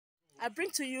I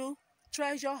bring to you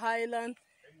Treasure Highland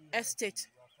Estate,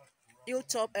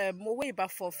 Hilltop, MOWE OFADA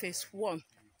for phase 1.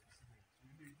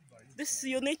 This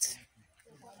unit,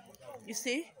 you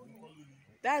see,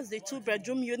 that's the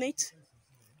 2-bedroom unit.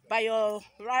 By your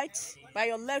right, by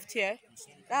your left here,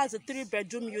 that's a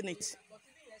 3-bedroom unit.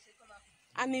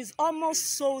 And it's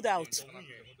almost sold out.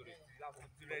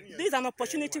 This is an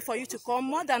opportunity for you to come.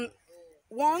 More than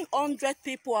 100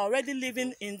 people are already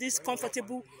living in this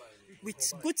comfortable,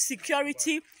 with good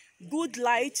security, good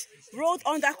light, road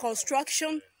under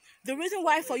construction. The reason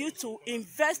why for you to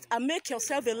invest and make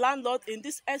yourself a landlord in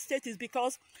this estate is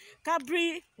because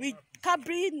Brewery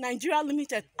Nigeria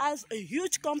Limited has a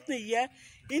huge company here.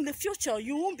 In the future,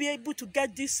 you won't be able to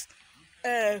get this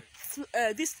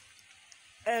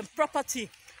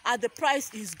property at the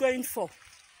price is going for.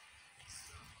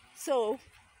 So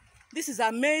this is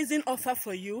an amazing offer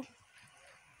for you.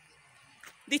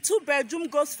 The 2-bedroom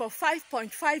goes for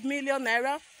 5.5 million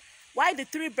naira, while the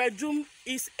 3-bedroom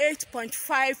is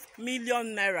 8.5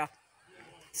 million naira.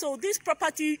 So this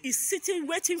property is sitting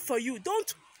waiting for you.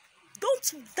 Don't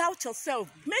doubt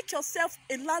yourself. Make yourself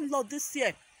a landlord this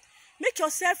year. Make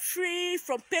yourself free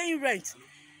from paying rent.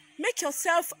 Make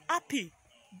yourself happy.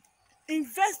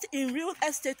 Invest in real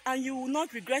estate and you will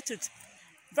not regret it.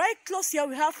 Very close here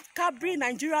we have Brewery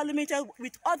Nigeria Limited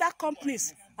with other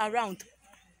companies around.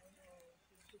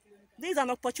 This is an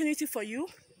opportunity for you.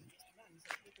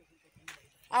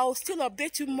 I will still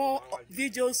update you more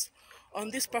videos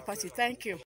on this property. Thank you.